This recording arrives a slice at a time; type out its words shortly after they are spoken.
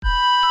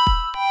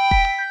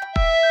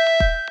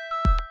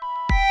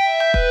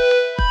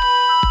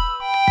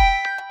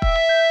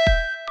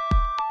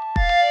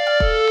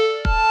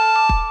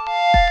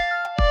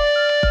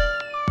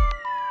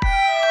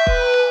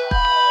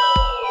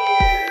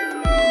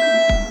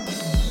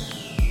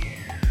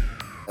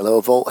Hello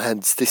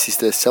Vaultheads, this is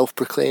the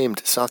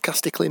self-proclaimed,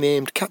 sarcastically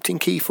named Captain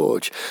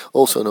Keyforge,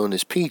 also known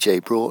as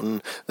PJ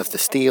Broughton of the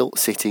Steel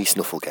City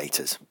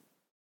Snufflegators.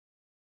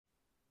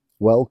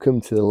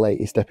 Welcome to the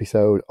latest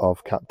episode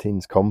of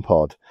Captain's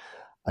Compod.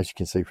 As you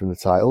can see from the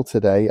title,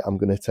 today I'm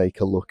going to take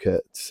a look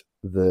at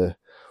the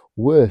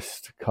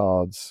worst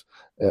cards,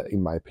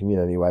 in my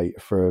opinion anyway,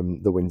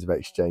 from the Winds of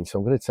Exchange. So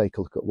I'm going to take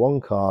a look at one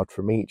card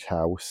from each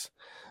house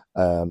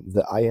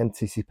that I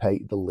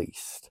anticipate the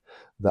least,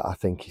 that I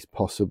think is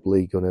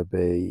possibly going to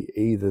be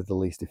either the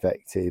least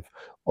effective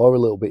or a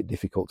little bit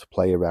difficult to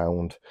play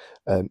around.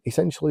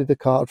 Essentially the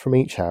card from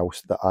each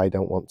house that I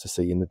don't want to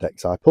see in the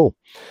decks I pull.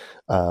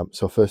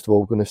 So first of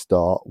all, we're going to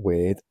start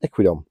with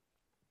Equidom.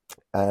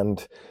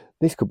 And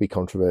this could be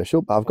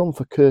controversial, but I've gone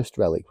for Cursed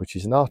Relic, which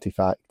is an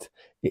artifact.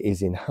 It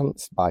is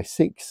enhanced by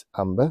 6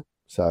 amber.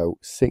 So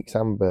 6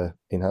 amber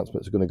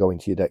enhancements are going to go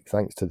into your deck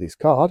thanks to this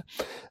card.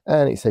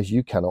 And it says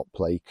you cannot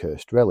play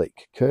Cursed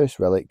Relic. Cursed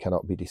Relic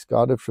cannot be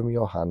discarded from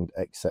your hand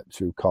except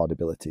through card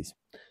abilities.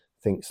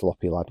 Think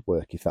Sloppy Lad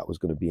work if that was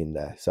going to be in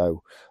there.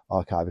 So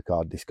archive a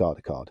card, discard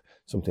a card,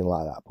 something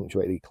like that.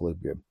 Punctuated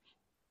equilibrium.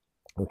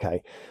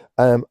 Okay.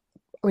 I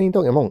mean,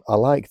 don't get me wrong, I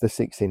like the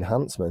 6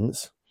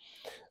 enhancements.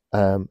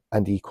 And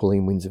equally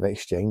in Winds of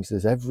Exchange,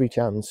 there's every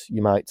chance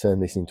you might turn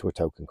this into a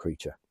token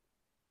creature,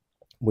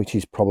 which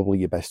is probably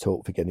your best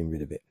hope for getting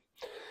rid of it.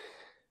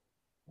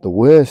 The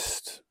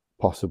worst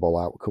possible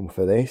outcome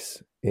for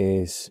this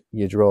is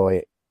you draw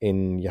it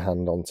in your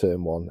hand on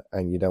turn 1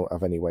 and you don't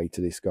have any way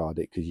to discard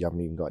it because you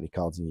haven't even got any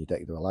cards in your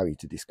deck that allow you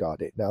to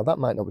discard it. Now, that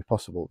might not be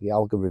possible. The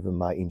algorithm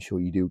might ensure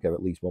you do get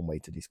at least one way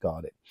to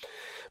discard it.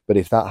 But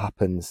if that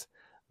happens,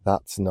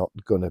 that's not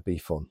going to be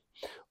fun.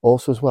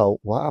 Also as well,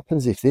 what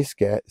happens if this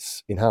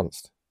gets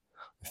enhanced?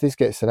 If this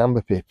gets an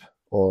amber pip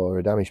or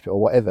a damage pip or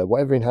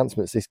whatever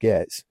enhancements this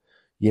gets,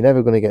 you're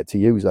never going to get to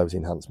use those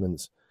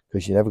enhancements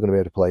because you're never going to be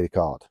able to play the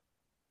card.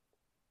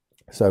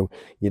 So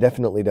you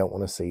definitely don't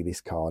want to see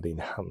this card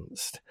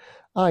enhanced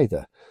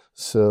either.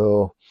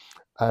 So,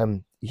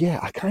 yeah,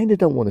 I kind of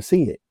don't want to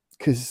see it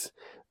because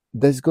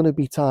there's going to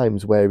be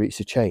times where it's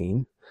a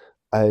chain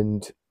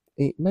and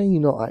it may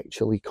not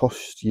actually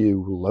cost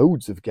you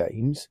loads of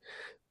games,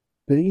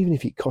 but even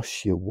if it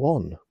costs you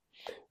 1,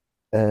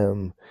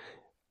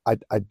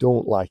 I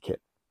don't like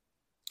it.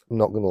 I'm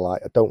not going to lie,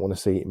 I don't want to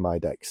see it in my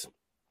decks.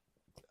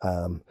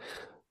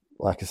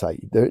 Like I say,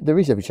 there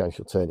is every chance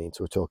you'll turn it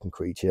into a token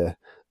creature.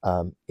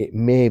 It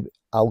may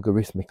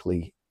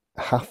algorithmically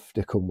have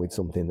to come with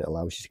something that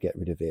allows you to get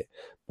rid of it,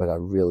 but I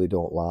really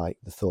don't like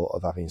the thought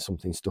of having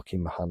something stuck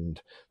in my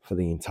hand for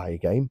the entire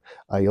game.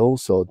 I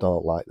also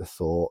don't like the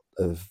thought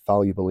of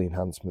valuable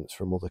enhancements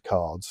from other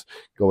cards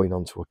going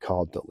onto a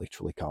card that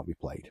literally can't be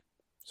played.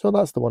 So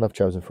that's the one I've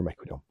chosen from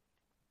Equidom.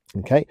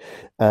 Okay,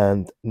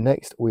 and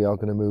next we are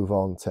going to move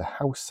on to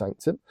House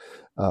Sanctum.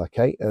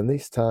 Okay, and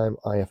this time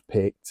I have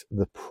picked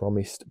the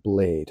Promised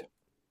Blade.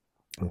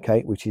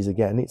 Okay, which is,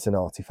 again, it's an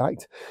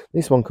artifact.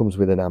 This one comes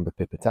with an amber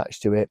pip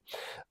attached to it,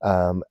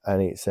 and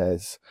it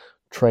says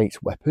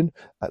trait weapon.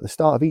 At the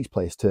start of each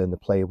player's turn, the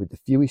player with the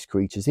fewest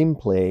creatures in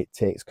play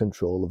takes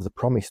control of the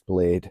Promised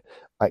Blade.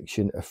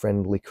 Action, a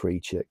friendly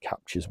creature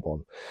captures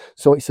 1.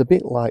 So it's a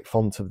bit like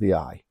Font of the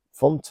Eye.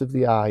 Font of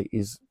the Eye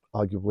is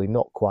arguably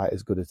not quite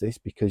as good as this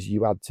because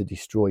you had to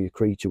destroy a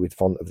creature with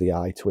Font of the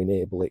Eye to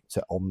enable it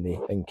to omni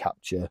and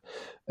capture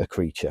a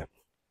creature.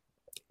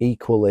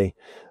 Equally,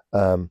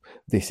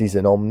 this is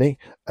an omni,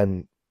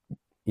 and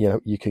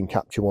you can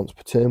capture once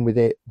per turn with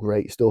it.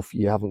 Great stuff.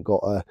 You haven't got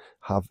to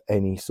have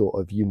any sort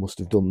of you must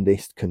have done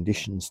this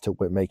conditions to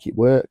make it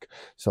work,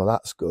 so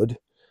that's good.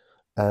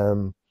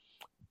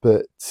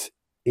 But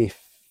if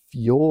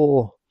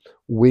you're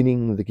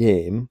winning the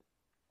game,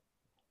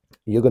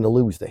 you're going to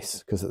lose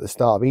this because at the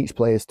start of each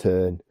player's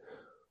turn,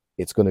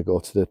 it's going to go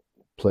to the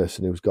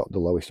person who's got the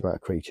lowest amount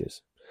of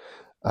creatures.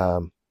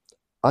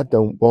 I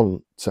don't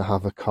want to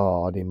have a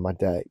card in my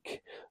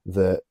deck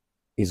that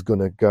is going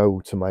to go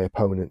to my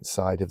opponent's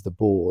side of the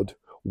board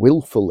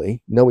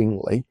willfully,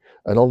 knowingly,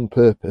 and on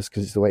purpose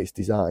because it's the way it's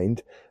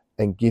designed,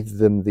 and give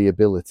them the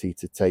ability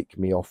to take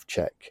me off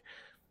check.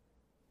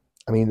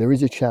 I mean, there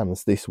is a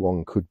chance this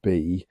one could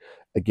be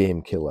a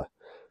game killer.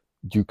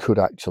 You could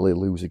actually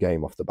lose a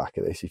game off the back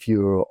of this. If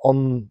you're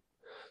on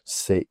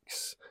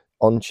 6,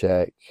 on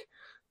check,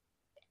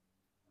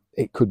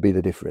 it could be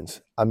the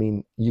difference. I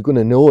mean, you're going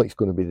to know it's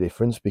going to be the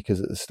difference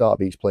because at the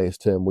start of each player's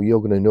turn, well, you're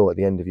going to know at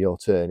the end of your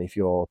turn if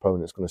your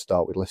opponent's going to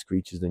start with less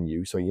creatures than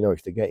you. So you know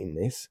if they're getting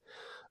this.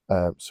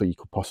 So you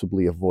could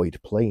possibly avoid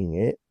playing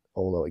it.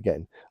 Although,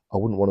 again, I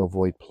wouldn't want to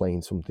avoid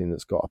playing something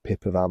that's got a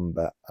pip of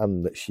amber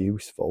and that's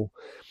useful.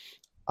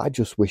 I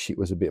just wish it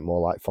was a bit more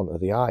like Font of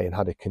the Eye and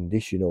had a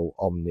conditional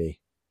omni,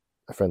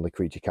 a friendly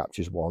creature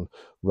captures 1,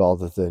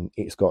 rather than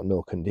it's got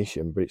no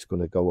condition, but it's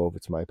going to go over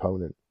to my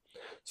opponent.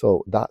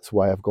 So that's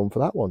why I've gone for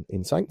that one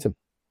in Sanctum.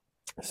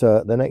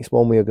 So the next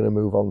one we are going to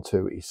move on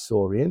to is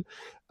Saurian.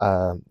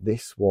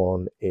 This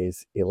one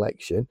is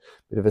Election.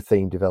 Bit of a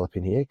theme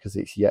developing here because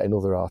it's yet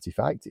another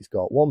artifact. It's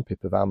got 1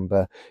 pip of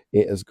amber.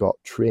 It has got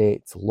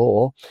trait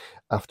Law.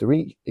 After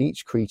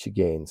each creature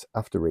gains,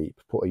 after reap,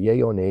 put a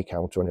yay or nay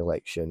counter on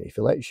Election. If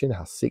Election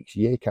has 6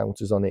 yay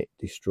counters on it,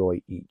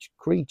 destroy each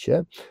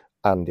creature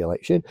and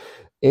Election.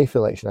 If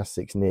Election has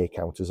 6 nay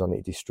counters on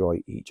it,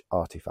 destroy each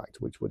artifact,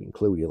 which would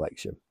include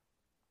Election.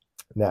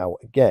 Now,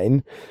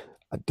 again,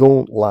 I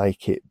don't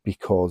like it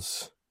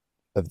because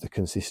of the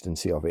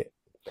consistency of it.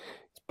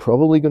 It's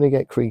probably going to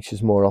get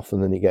creatures more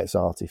often than it gets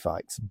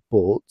artifacts,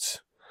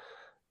 but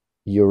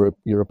your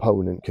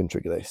opponent can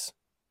trigger this.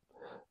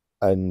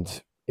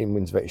 And in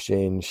Winds of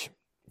Exchange,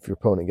 if your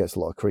opponent gets a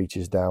lot of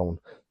creatures down,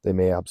 they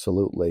may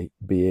absolutely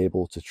be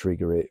able to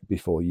trigger it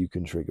before you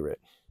can trigger it.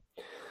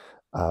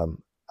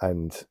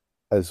 And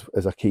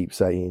as I keep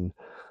saying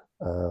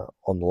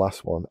on the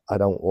last one, I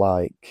don't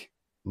like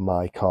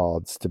my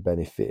cards to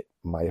benefit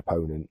my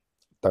opponent.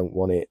 Don't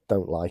want it,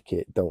 don't like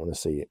it, don't want to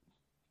see it.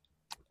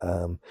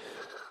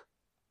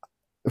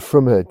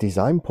 From a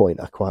design point,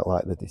 I quite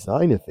like the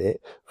design of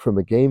it. From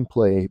a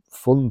gameplay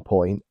fun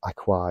point, I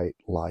quite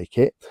like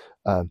it.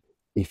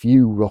 If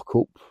you rock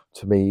up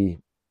to me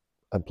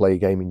and play a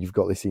game and you've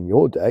got this in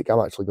your deck, I'm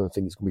actually going to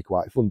think it's going to be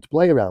quite fun to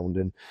play around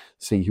and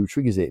see who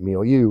triggers it, me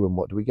or you, and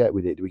what do we get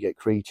with it? Do we get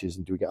creatures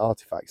and do we get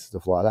artifacts and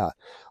stuff like that?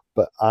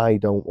 But I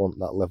don't want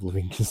that level of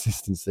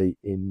inconsistency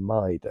in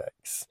my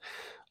decks.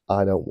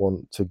 I don't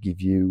want to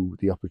give you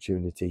the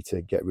opportunity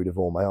to get rid of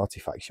all my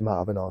artifacts. You might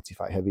have an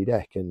artifact heavy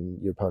deck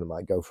and your opponent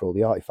might go for all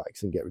the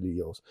artifacts and get rid of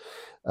yours.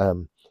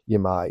 You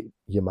might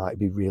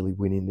be really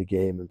winning the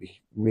game and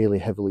be really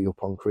heavily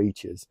up on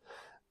creatures,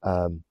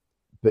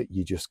 but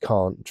you just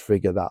can't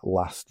trigger that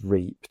last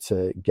reap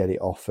to get it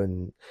off,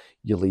 and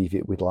you leave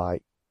it with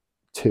like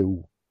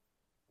 2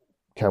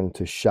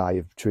 counters shy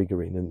of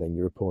triggering, and then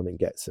your opponent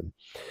gets them.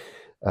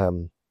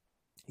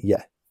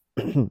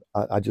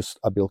 I just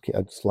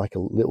like a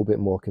little bit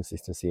more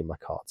consistency in my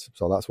cards,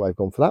 so that's why I've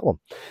gone for that one.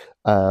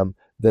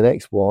 The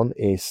next one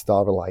is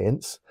Star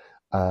Alliance,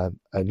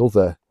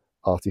 another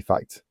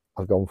artifact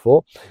I've gone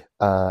for,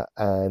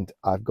 and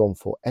I've gone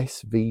for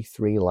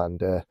SV3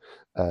 Lander,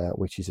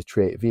 which is a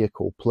trait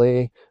vehicle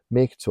play,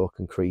 make a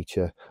token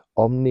creature,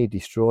 Omni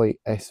destroy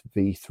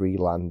SV3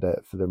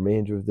 Lander. For the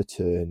remainder of the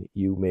turn,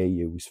 you may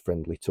use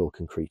friendly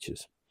token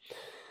creatures.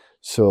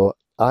 So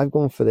I've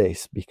gone for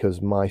this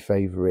because my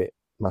favourite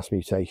Mass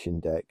Mutation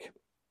deck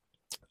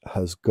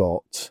has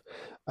got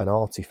an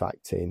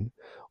artifact in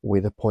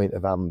with a point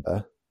of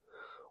amber,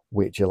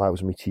 which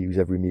allows me to use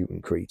every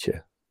mutant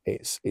creature.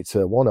 It's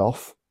a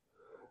one-off,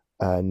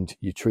 and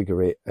you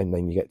trigger it, and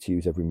then you get to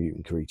use every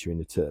mutant creature in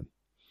the turn.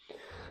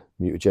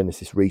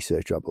 Mutagenesis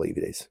Researcher, I believe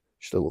it is.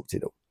 Should have looked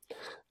it up.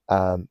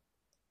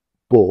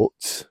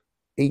 But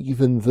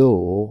even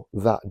though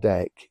that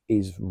deck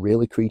is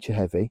really creature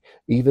heavy,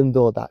 even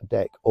though that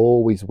deck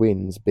always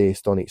wins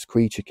based on its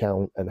creature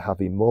count and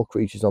having more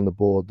creatures on the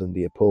board than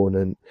the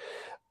opponent,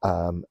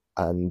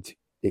 and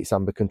its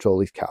amber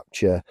control is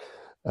capture,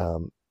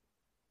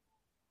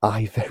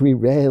 I very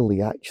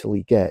rarely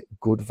actually get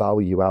good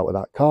value out of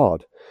that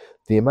card.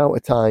 The amount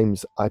of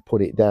times I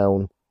put it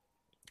down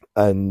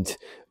and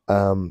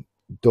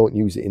don't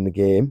use it in the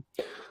game,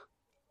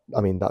 I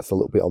mean, that's a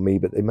little bit on me,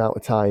 but the amount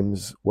of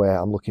times where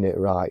I'm looking at it,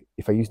 right,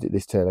 if I used it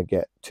this turn, I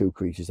get 2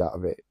 creatures out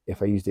of it.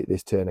 If I used it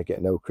this turn, I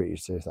get no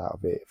creatures out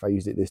of it. If I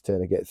used it this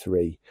turn, I get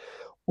 3.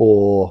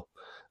 Or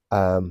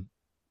I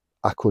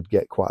could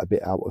get quite a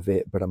bit out of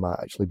it, but I might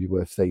actually be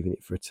worth saving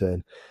it for a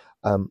turn.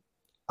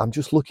 I'm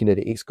just looking at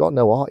it. It's got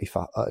no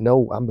artifact,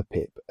 no amber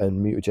pip,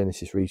 and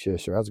Mutagenesis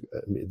Researcher has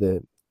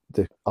the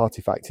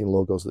artifacting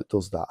logos that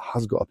does that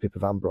has got a pip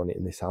of amber on it,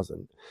 and this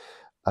hasn't.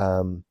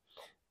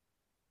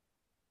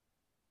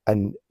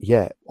 And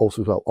yeah,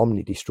 also as well,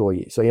 Omni destroy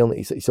it. So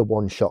it's a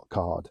one-shot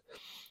card.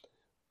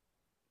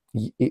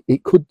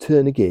 It could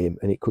turn a game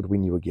and it could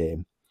win you a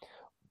game,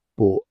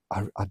 but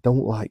I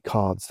don't like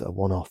cards that are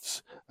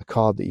one-offs. A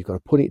card that you've got to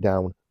put it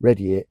down,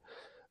 ready it,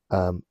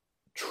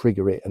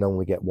 trigger it, and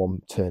only get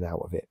 1 turn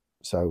out of it.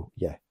 So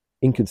yeah,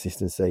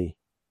 inconsistency.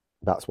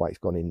 That's why it's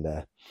gone in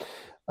there.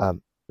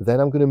 Then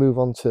I'm going to move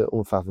on to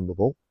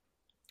Unfathomable.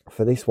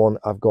 For this one,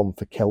 I've gone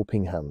for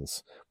Kelping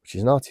Hands, which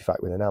is an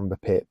artifact with an amber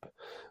pip.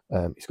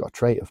 It's got a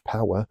trait of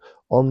power.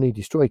 Omni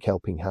destroy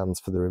Kelping Hands.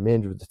 For the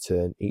remainder of the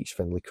turn, each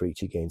friendly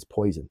creature gains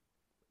poison.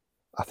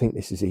 I think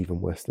this is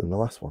even worse than the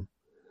last one.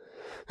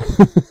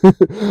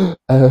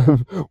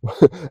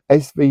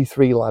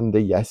 SV3 Lander,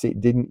 yes,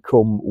 it didn't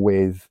come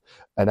with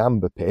an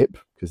amber pip,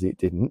 because it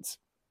didn't.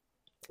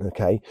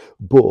 Okay,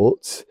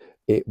 but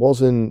it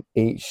wasn't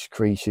each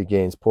creature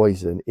gains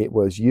poison. It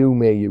was you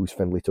may use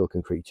friendly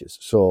token creatures.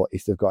 So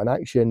if they've got an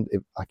action,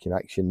 I can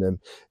action them.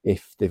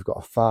 If they've got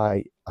a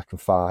fight, I can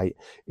fight.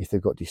 If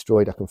they've got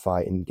destroyed, I can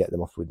fight and get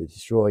them off with the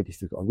destroyed. If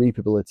they've got a reap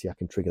ability, I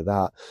can trigger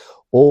that.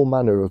 All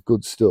manner of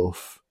good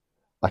stuff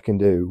I can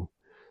do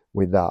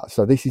with that.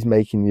 So this is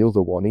making the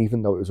other one,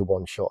 even though it was a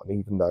one shot, and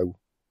even though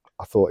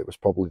I thought it was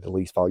probably the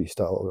least value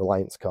Star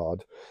Alliance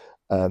card,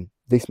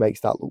 this makes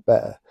that look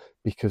better,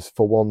 because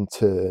for 1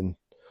 turn,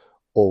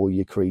 all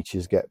your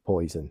creatures get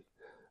poison.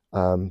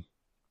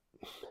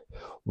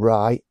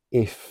 Right,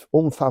 if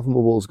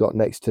Unfathomable's got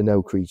next to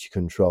no creature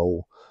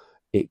control,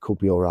 it could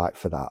be all right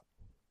for that.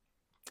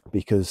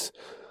 Because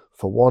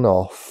for one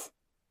off,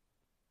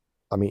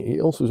 I mean,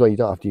 it also is where you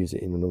don't have to use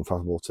it in an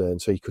Unfathomable turn,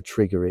 so you could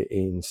trigger it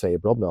in, say, a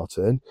Brobnar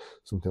turn,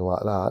 something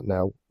like that.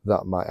 Now,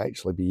 that might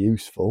actually be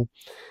useful,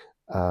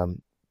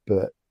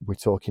 but we're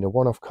talking a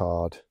one-off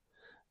card.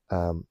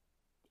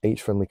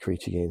 Each friendly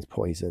creature gains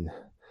poison.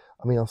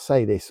 I mean, I'll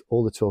say this: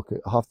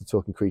 half the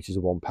token creatures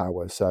are 1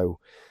 power, so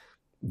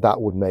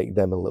that would make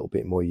them a little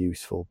bit more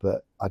useful.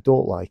 But I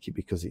don't like it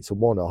because it's a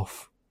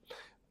one-off.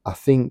 I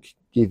think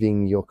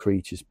giving your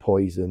creatures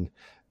poison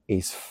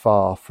is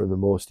far from the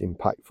most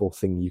impactful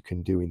thing you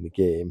can do in the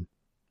game.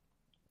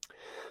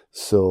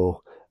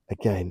 So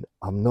again,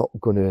 I'm not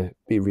going to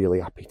be really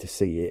happy to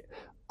see it.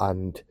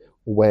 And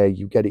where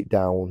you get it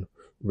down,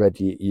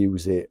 ready it,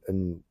 use it,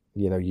 and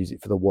use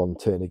it for the one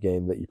turn a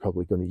game that you're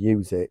probably going to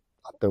use it,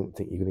 I don't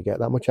think you're going to get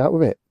that much out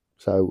of it.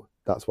 So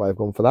that's why I've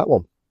gone for that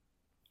one.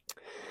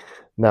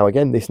 Now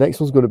again, this next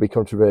one's going to be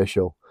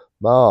controversial.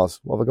 Mars.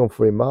 What have I gone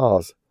for in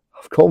Mars?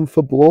 I've gone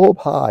for Blob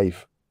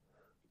Hive.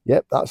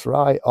 Yep, that's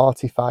right.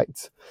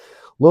 Artifact.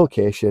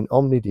 Location,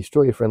 Omni,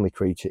 destroy a friendly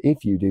creature.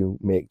 If you do,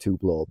 make 2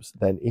 blobs.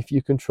 Then if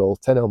you control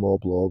 10 or more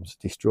blobs,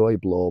 destroy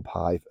Blob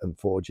Hive and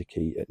forge a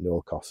key at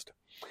no cost.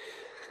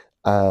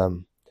 I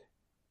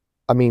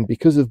mean,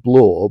 because of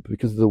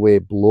the way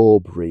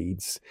Blob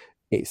reads,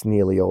 it's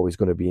nearly always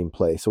going to be in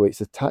play. So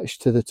it's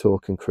attached to the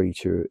token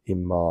creature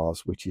in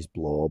Mars, which is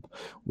Blob,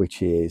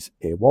 which is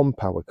a 1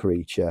 power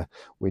creature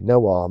with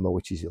no armor,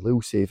 which is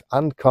elusive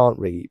and can't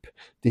reap.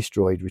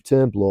 Destroyed,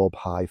 return Blob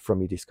Hive from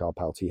your discard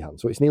pile to your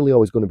hand. So it's nearly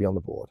always going to be on the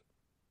board.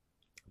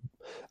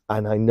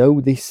 And I know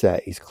this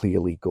set is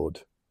clearly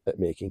good at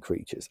making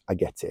creatures. I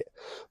get it.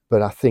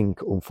 But I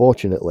think,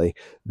 unfortunately,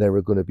 there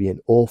are going to be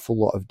an awful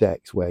lot of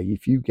decks where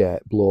if you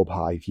get Blob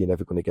Hive, you're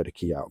never going to get a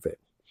key out of it.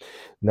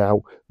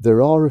 Now,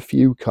 there are a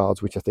few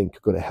cards which I think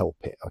are going to help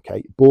it,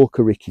 okay?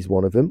 Bokarik is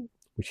one of them,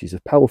 which is a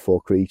power 4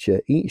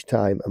 creature. Each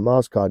time a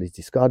Mars card is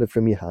discarded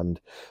from your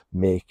hand,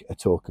 make a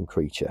token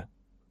creature.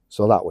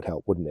 So that would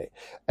help, wouldn't it?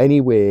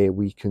 Any way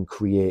we can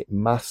create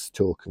mass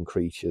token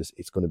creatures,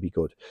 it's going to be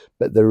good.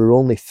 But there are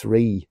only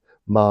 3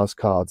 Mars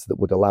cards that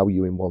would allow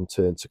you in one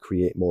turn to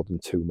create more than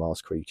 2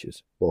 Mars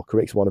creatures.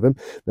 Bokarik's one of them.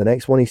 The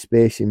next one is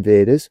Space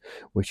Invaders,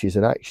 which is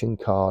an action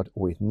card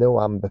with no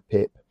Amber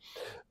Pip.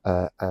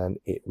 And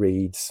it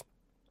reads,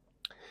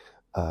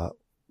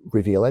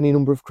 reveal any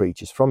number of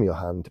creatures from your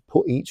hand,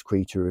 put each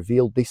creature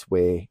revealed this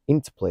way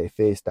into play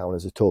face down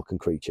as a token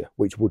creature,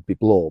 which would be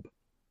Blob.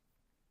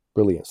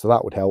 Brilliant. So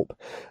that would help.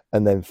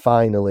 And then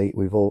finally,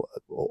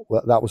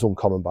 that was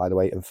uncommon, by the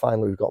way. And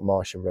finally, we've got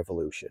Martian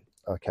Revolution.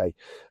 Okay.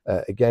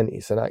 Again,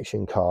 it's an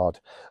action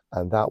card.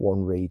 And that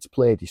one reads,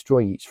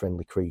 destroy each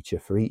friendly creature.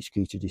 For each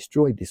creature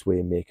destroyed this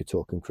way, make a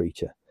token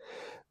creature.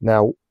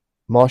 Now,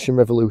 Martian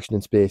Revolution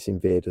and Space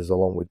Invaders,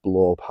 along with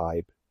Blob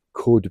Hive,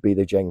 could be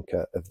the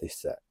Jenka of this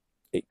set.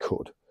 It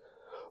could.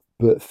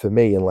 But for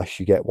me, unless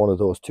you get one of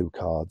those 2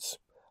 cards,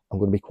 I'm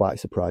going to be quite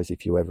surprised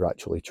if you ever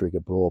actually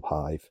trigger Blob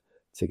Hive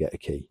to get a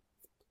key.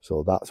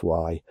 So that's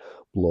why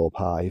Blob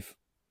Hive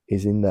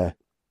is in there.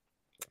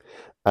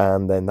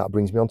 And then that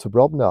brings me on to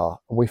Brobnar.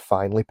 And we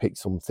finally picked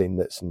something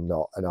that's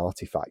not an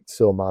artifact.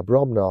 So my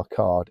Brobnar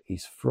card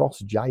is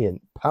Frost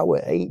Giant,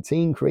 power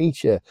 18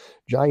 creature,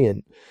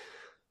 giant.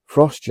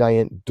 Frost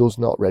Giant does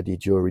not ready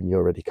during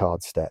your ready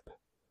card step.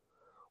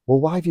 Well,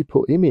 why have you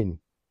put him in,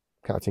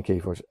 Captain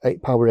Keyforge?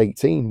 Power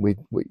 18 with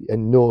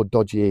and no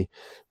dodgy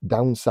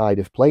downside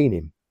of playing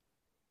him?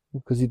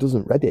 Because he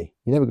doesn't ready.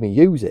 You're never going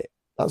to use it.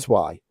 That's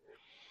why.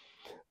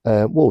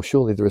 Well,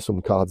 surely there are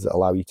some cards that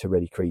allow you to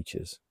ready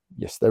creatures.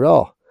 Yes, there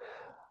are.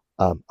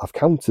 I've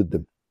counted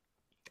them.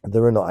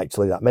 There are not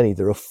actually that many.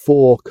 There are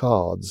 4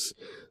 cards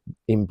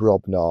in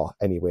Brobnar,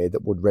 anyway,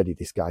 that would ready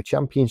this guy.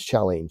 Champion's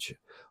Challenge.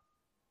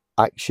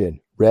 Action,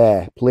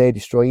 rare,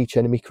 destroy each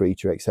enemy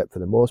creature except for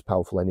the most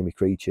powerful enemy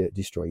creature,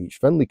 destroy each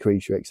friendly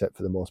creature except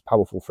for the most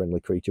powerful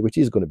friendly creature, which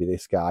is going to be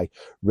this guy,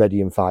 ready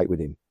and fight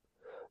with him.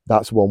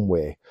 That's one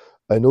way.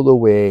 Another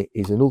way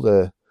is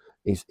another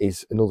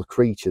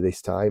creature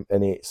this time,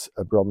 and it's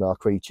a Brobnar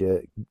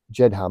creature,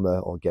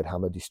 Jedhammer or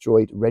Gedhammer,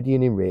 destroyed, ready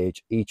and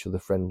enrage each other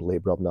friendly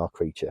Brobnar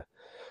creature.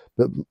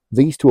 But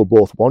these 2 are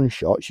both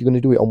one-shots. You're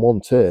going to do it on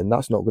 1 turn.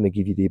 That's not going to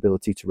give you the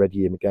ability to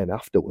ready him again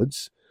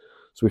afterwards.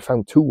 So we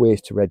found 2 ways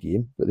to ready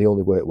him, but they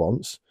only work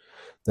once.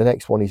 The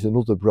next one is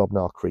another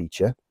Brobnar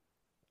creature,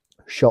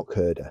 Shock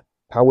Herder,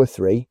 power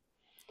 3.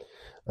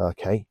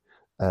 Okay,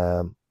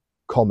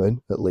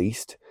 common at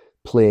least.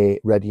 Play,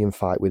 ready and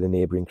fight with a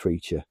neighbouring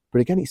creature.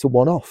 But again, it's a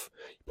one-off.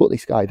 You put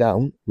this guy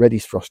down,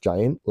 ready's Frost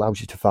Giant,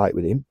 allows you to fight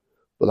with him,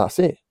 but that's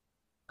it.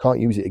 Can't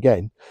use it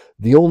again.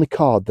 The only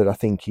card that I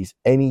think is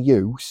any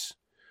use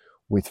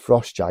with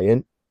Frost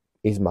Giant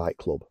is Might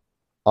Club.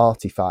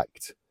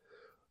 Artifact.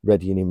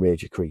 Ready and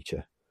enrage a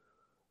creature.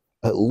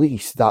 At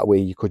least that way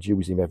you could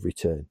use him every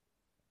turn.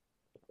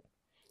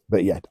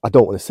 But yeah, I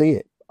don't want to see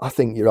it. I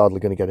think you're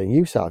hardly going to get any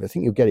use out of it. I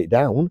think you'll get it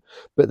down,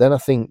 but then I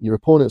think your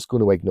opponent's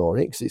going to ignore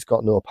it because it's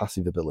got no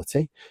passive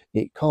ability.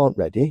 It can't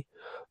ready.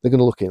 They're going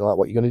to look at it like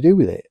what you're going to do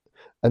with it.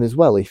 And as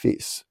well, if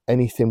it's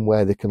anything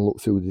where they can look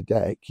through the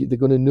deck, they're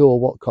going to know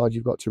what card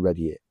you've got to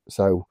ready it.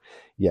 So,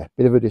 yeah,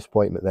 bit of a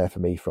disappointment there for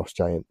me, Frost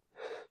Giant.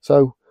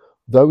 So,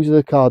 those are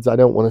the cards I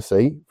don't want to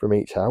see from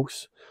each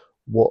house.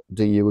 What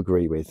do you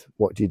agree with?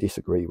 What do you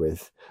disagree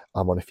with?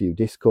 I'm on a few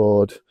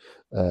Discord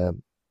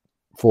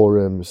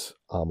forums,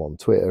 I'm on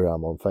Twitter,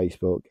 I'm on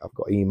Facebook, I've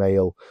got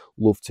email.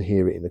 Love to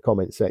hear it in the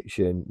comment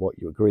section, what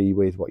you agree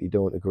with, what you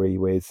don't agree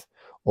with.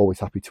 Always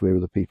happy to hear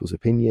other people's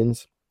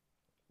opinions.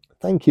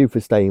 Thank you for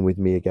staying with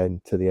me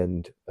again to the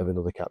end of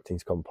another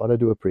Captain's Compod. I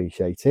do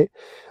appreciate it.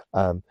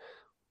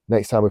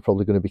 Next time we're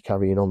probably going to be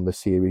carrying on the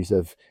series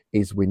of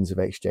is Winds of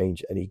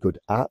Exchange any good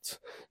at,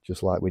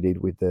 just like we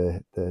did with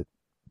the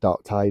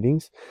Dark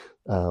Tidings.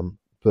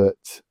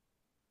 But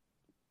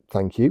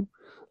thank you.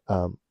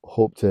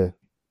 Hope to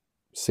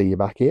see you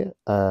back here,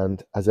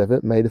 and as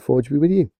ever, may the forge be with you.